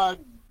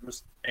i-plug?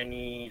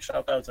 Any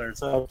shoutouts or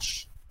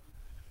such?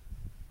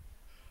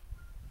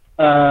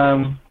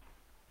 Well,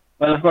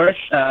 of course,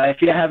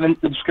 if you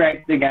haven't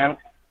subscribed to Gang,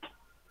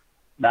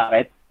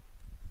 bakit?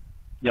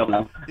 Joke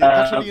lang.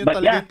 Actually, yun But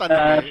talaga yung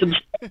tanong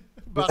subscribe.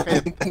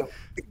 Bakit?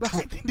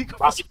 Bakit hindi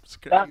ka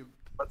subscribe?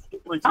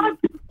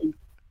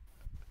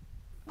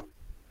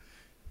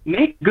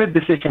 Make good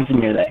decisions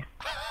in your life.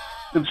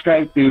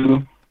 Subscribe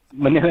to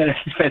Manila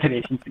Wrestling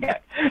Federation.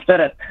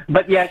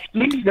 But yes,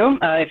 please do.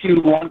 If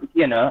you want,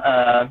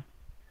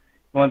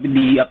 want to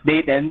be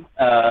updated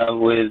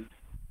with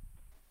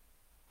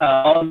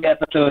all the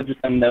episodes of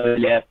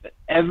MWF.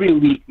 Every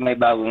week may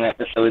bagong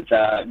episodes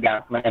sa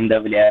Gang ng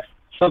MWF.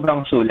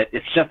 Sobrang sulit.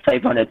 It's just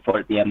 540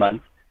 a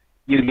month.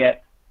 You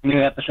get new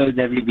episodes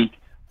every week.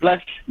 Plus,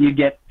 you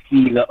get to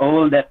see the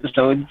old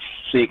episodes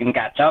so you can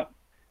catch up.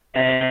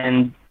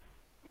 And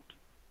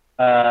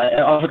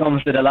it also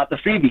comes with a lot of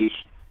freebies.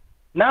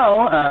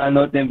 Now,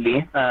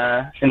 notably,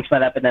 since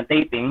malapit na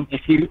taping,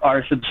 if you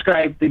are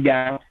subscribed to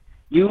Gang,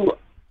 you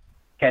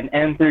can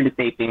enter the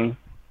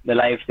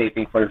live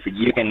taping for free.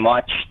 You can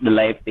watch the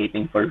live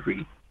taping for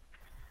free.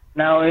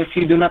 Now, if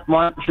you do not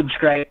want to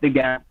subscribe to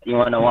Gang, you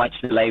want to watch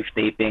the live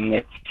taping,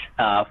 it's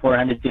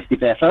 450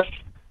 pesos.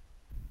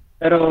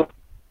 Pero,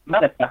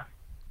 bakit ka?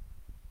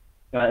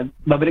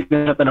 Babalik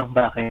na sa tanong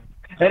bakit.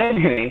 But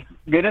anyway,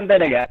 ganun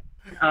talaga.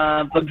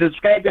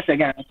 Pag-subscribe ka sa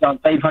Gang, it's around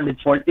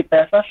 540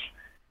 pesos.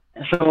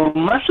 So,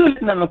 mas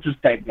sulit na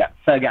mag-subscribe ka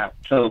sa Gang.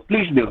 So,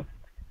 please do.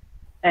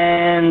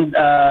 And,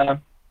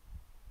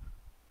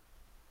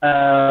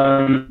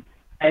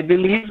 I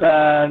believe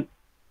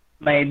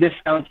may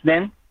discounts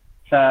din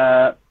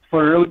for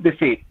Road to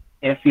Fate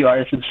if you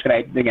are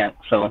subscribed to Gang.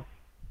 So,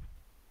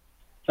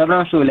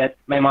 sobrang sulit.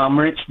 May mga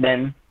merch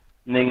din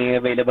na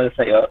available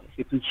sa'yo if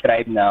you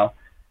subscribe now.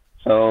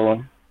 So,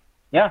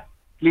 yeah,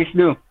 please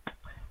do.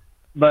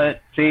 But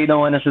say you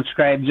don't want to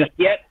subscribe just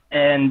yet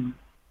and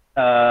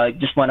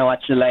just want to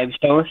watch the live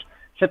shows.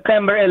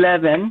 September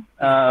 11,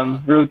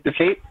 Road to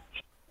Fate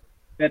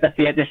at the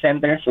Theater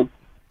Center. So,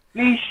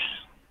 please,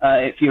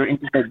 if you're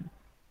interested,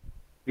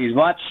 please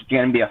watch. It's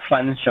gonna be a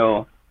fun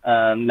show.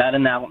 Lalo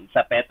na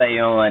sa PETA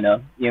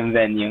yung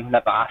venue.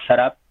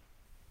 Napakasarap.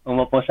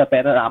 Umupo sa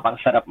PETA,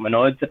 napakasarap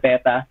manood sa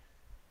PETA.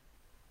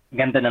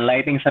 Ganda ng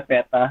lighting sa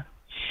PETA.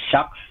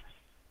 Shucks.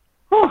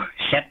 Oh,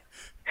 shit.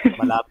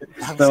 Malapit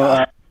lang So,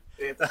 sa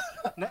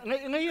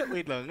Ngayon,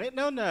 wait lang.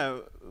 Ngayon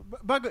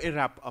bago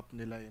i-wrap up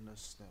nila yun,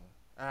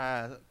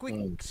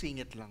 quick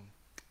singit lang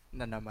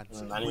na naman.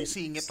 May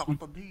singit ako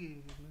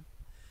tabi.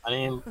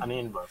 Ano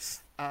yun,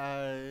 boss?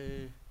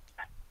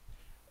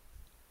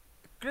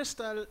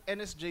 Crystal,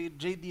 NSJ,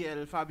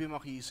 JDL, Fabio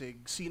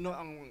Makisig, sino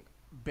ang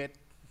bet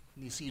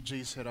ni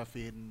CJ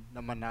Serafin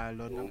na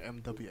manalo ng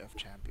MWF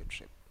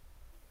Championship?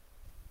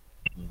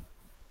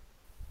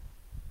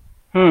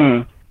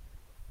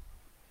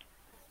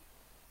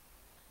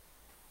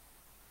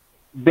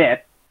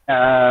 Bet.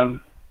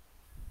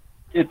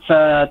 It's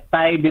a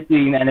tie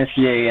between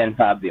NSJ and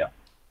Fabio.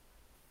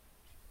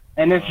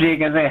 NSJ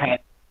kasi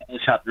had a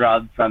shot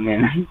robbed from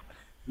him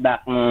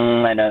back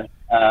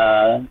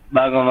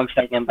bago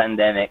mag-start yung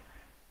pandemic.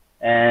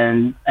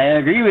 And I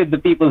agree with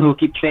the people who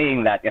keep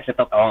saying that kasi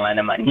totoo nga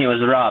naman, he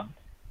was robbed.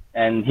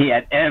 And he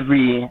had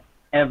every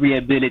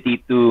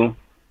ability to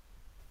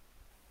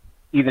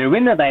either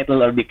win the title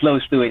or be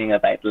close to winning a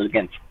title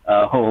against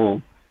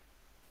Ho-Ho.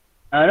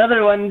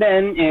 Another one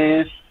then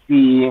is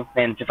si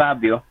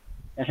Fabio.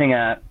 Kasi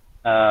nga,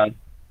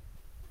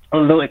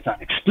 although it's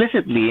not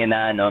explicitly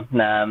na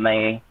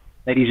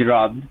that he's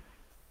robbed,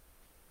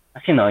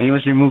 kasi he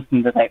was removed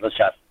from the title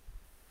shot.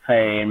 If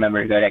I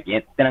remember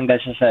correctly. Tinanggal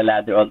siya sa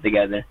ladder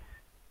altogether.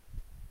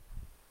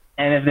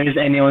 And if there's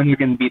anyone who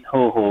can beat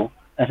Ho-Ho,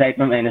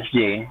 aside from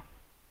NSJ,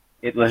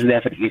 it was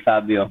definitely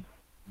Fabio.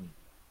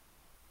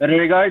 But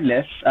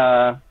regardless,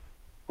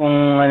 kung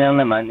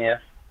naman,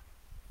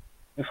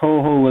 if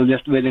Ho-Ho will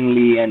just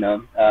willingly,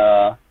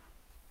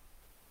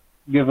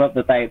 give up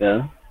the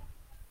title,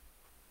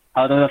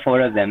 out of the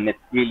four of them, it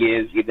really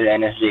is either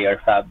NSJ or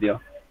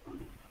Fabio.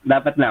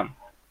 Dapat lang.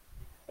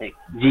 Like,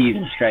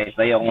 Jesus Christ,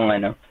 ayokong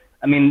ano.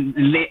 I mean,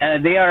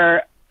 they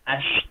are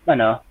as,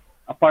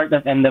 a part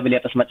of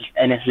MWF as much as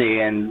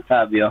NSJ and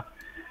Fabio.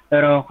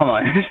 Pero, come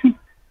on.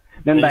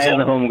 Doon tayo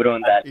sa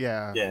homegrown that.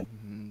 Yeah. Yeah.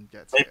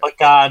 Gets May it.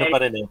 pagka, ano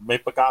pa rin eh.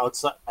 May pagka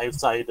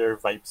outsider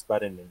vibes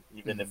pa rin eh.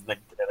 Even if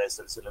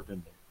nag-wrestle sila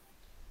dun eh.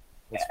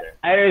 That's fair.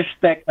 I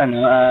respect,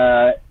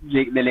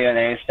 Jake De Leon.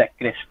 I respect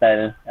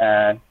Crystal.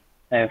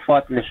 I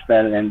fought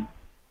Crystal and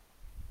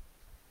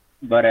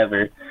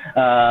whatever.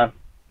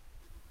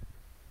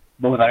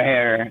 Both our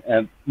hairs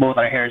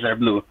are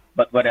blue,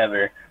 but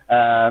whatever.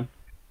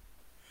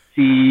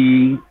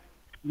 See,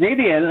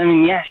 JDL, I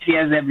mean, yeah, she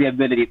has every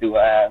ability to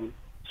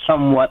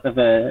somewhat of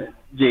a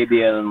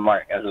JDL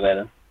mark as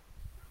well.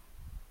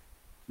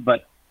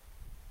 But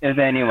if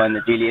anyone,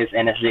 it really is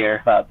NSJ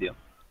or Fabio.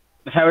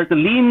 If I were to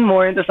lean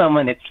more into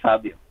someone, it's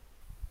Fabio.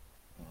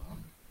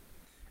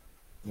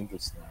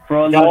 Interesting. For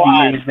all Go those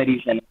on. years that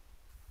he's to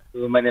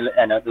Manila,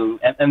 to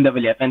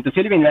MWF and to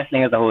Philippine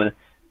wrestling as a whole,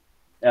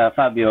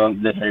 Fabio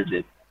deserves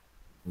it.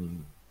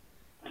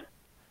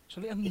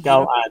 Actually, ang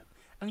Ikaw, hirap, Ann,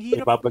 ang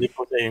hirap ibabalik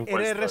ko sa yung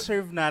question.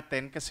 i-reserve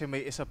natin kasi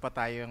may isa pa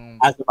tayong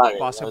Sabagay.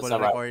 possible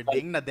Sabagay.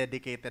 recording na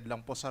dedicated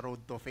lang po sa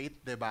Road to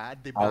Fate, 'di ba?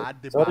 'Di ba? Oh,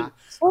 'Di sorry. ba?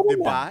 Sorry 'Di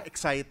ba?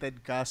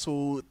 Excited ka.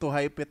 So to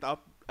hype it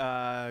up,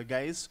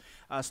 guys,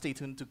 stay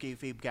tuned to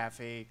Kayfabe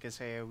Cafe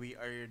kasi we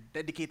are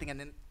dedicating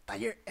an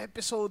entire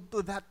episode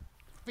to that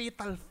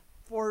fatal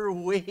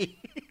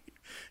four-way.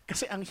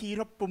 Kasi ang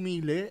hirap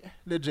pumili,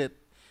 legit.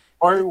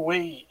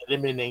 Four-way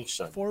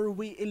elimination.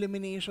 Four-way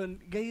elimination.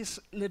 Guys,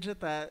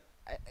 legit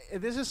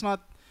this is not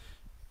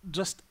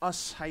just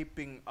us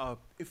hyping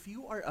up. If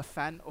you are a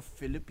fan of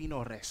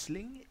Filipino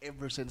wrestling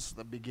ever since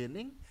the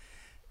beginning,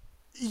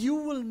 you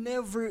would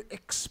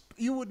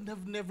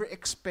have never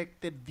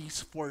expected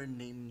these four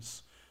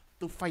names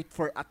to fight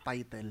for a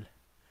title.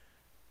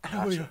 Alam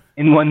mo yun?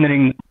 In one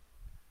ring.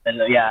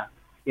 Yeah.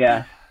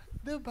 Yeah.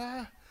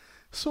 Diba?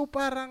 So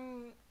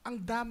parang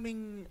ang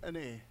daming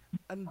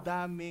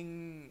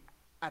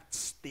at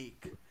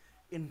stake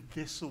in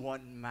this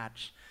one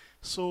match.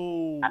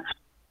 So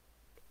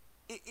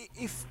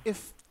if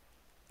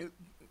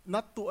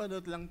not to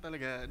lang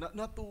talaga,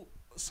 not to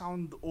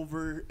sound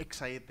over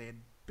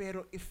excited,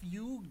 pero if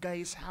you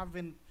guys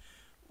haven't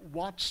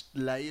watched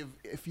live,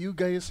 if you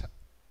guys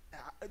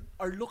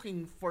are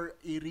looking for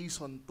a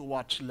reason to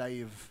watch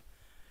live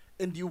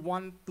and you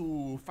want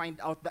to find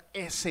out the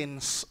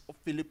essence of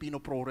Filipino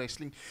pro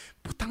wrestling,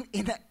 putang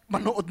ina,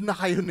 manood na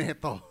kayo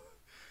neto.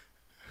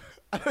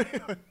 Ano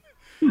yun?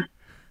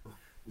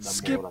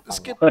 Skip.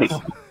 Sorry.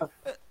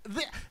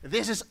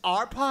 This is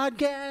our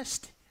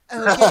podcast.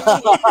 Okay.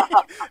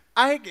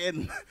 I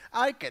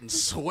can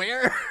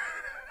swear.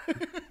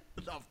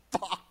 The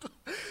fuck.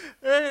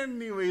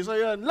 Anyways,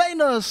 ayan.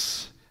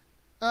 Linus,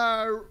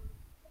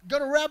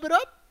 gonna wrap it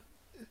up?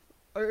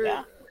 Or,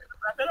 Yeah.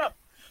 Wrap it up.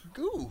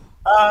 Go.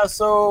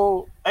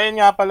 So, ayun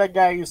nga pala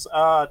guys,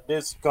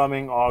 this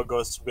coming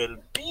August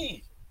will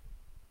be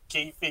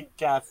Kayfabe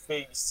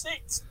Cafe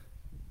 6th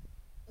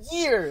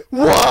year.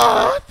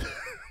 What?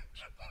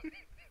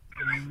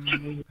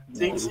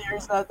 6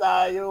 years na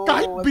tayo.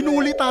 Kahit What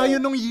binuli the tayo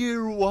hell? nung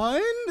year 1,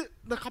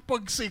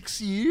 nakapag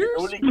 6 years?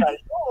 Binuli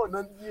kayo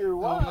ng year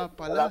 1. Oo nga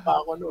pala. Wala pa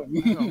ako nun.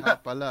 Oo nga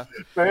pala.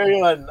 Pero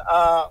yun,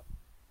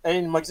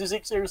 ayun, magsi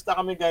 6 years na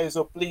kami guys,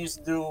 so please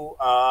do,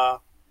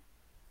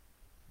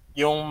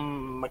 yung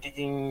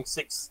magiging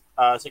 6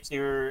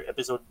 year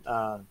episode, 6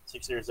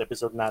 years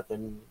episode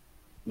namin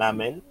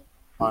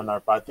on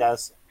our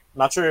podcast.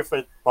 Not sure if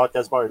it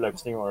podcast ba or live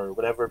stream or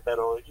whatever,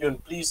 pero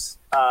yun, please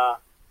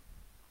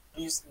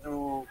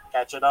do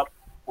catch it up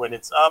when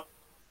it's up.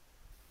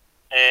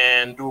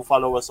 And do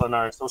follow us on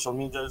our social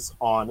medias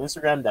on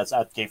Instagram. That's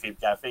at Kayfabe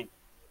Cafe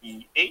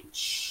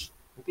PH.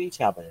 PH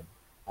nga ba yun?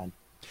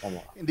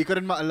 Ano? Hindi ko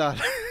rin maalala.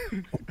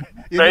 Yun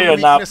Pero yung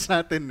yun, weakness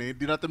natin eh.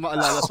 Hindi natin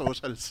maalala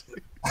socials.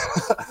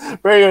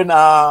 Pero yun,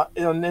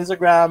 on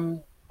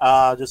Instagram,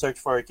 just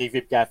search for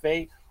Kayfabe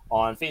Cafe.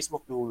 On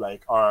Facebook, do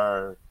like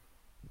our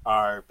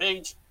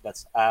page.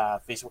 That's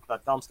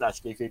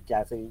facebook.com/Kayfabe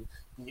Cafe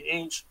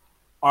PH.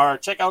 Or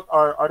check out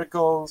our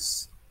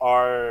articles,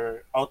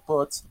 our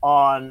outputs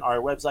on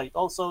our website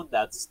also.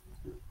 That's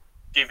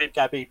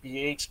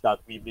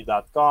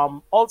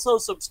kayfabecafeph.weebly.com. Also,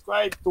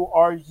 subscribe to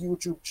our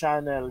YouTube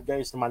channel.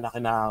 Guys,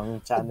 malaki na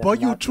ang channel Ba,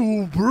 natin.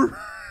 YouTuber?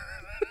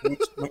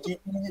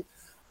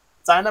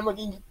 Sana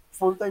maging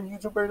full-time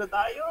YouTuber na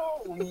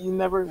tayo.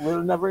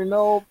 We'll never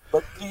know.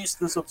 But please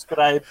do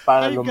subscribe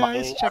para Hi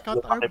lumaki. guys, check at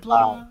out our lumaki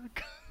pa.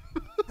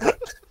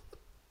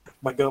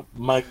 vlog.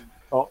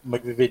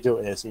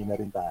 Mag-video essay na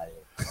rin tayo.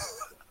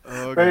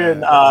 Okay. Pero yun,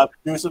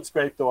 do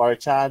subscribe to our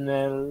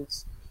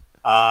channels.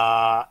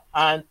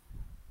 And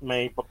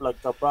may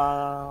pa-plug ka pa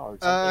or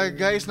something?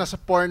 Guys,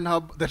 nasa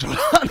Pornhub.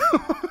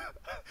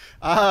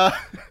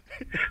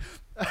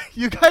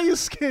 You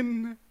guys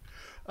can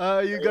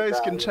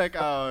check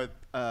out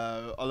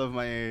all of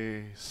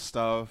my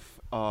stuff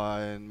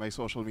on my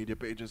social media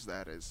pages.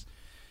 That is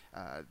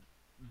uh,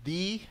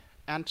 the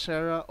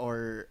Antshera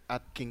or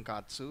at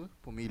Kinkatsu.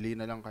 Pumili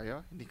na lang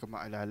kayo. Hindi ko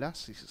maalala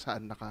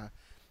saan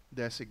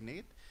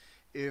naka-designate.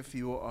 If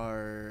you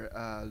are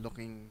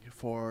looking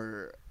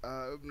for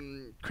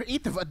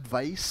creative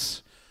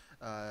advice,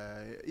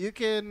 you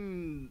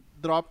can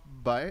drop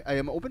by. I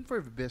am open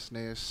for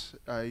business.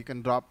 You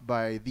can drop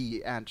by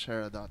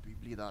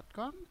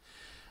theantshera.weebly.com.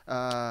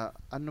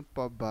 Ano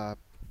pa ba?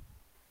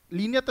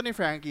 Linya to ni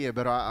Frankie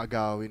pero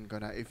aagawin ko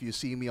na. If you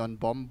see me on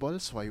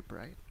Bumble, swipe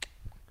right.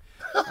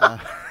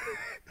 Uh,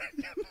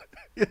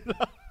 yun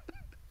lang.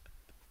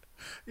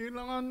 Yun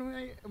lang on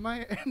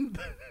my end.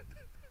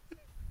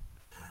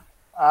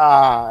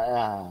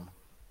 Yeah.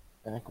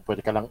 Kung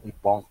pwede ka lang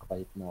i-bonk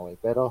right now eh.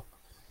 Pero,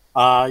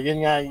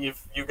 yun nga,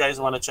 if you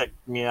guys want to check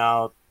me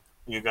out,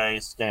 you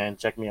guys can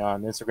check me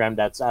on Instagram.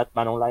 That's at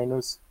Manong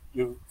Linus.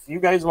 If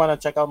you guys want to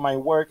check out my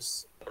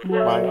works,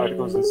 my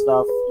articles and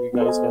stuff, you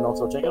guys can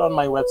also check it on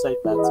my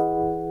website. That's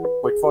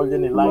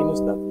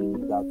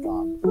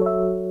portfoliolinus.com.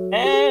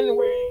 And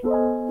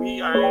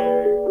we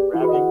are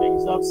wrapping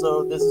things up.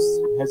 So this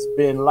has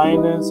been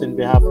Linus in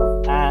behalf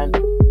of Anne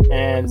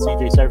and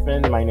CJ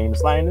Serfin. My name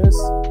is Linus.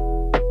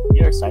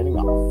 We are signing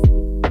off.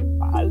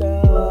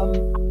 Paalam.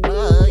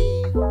 Bye.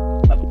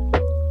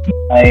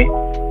 Bye.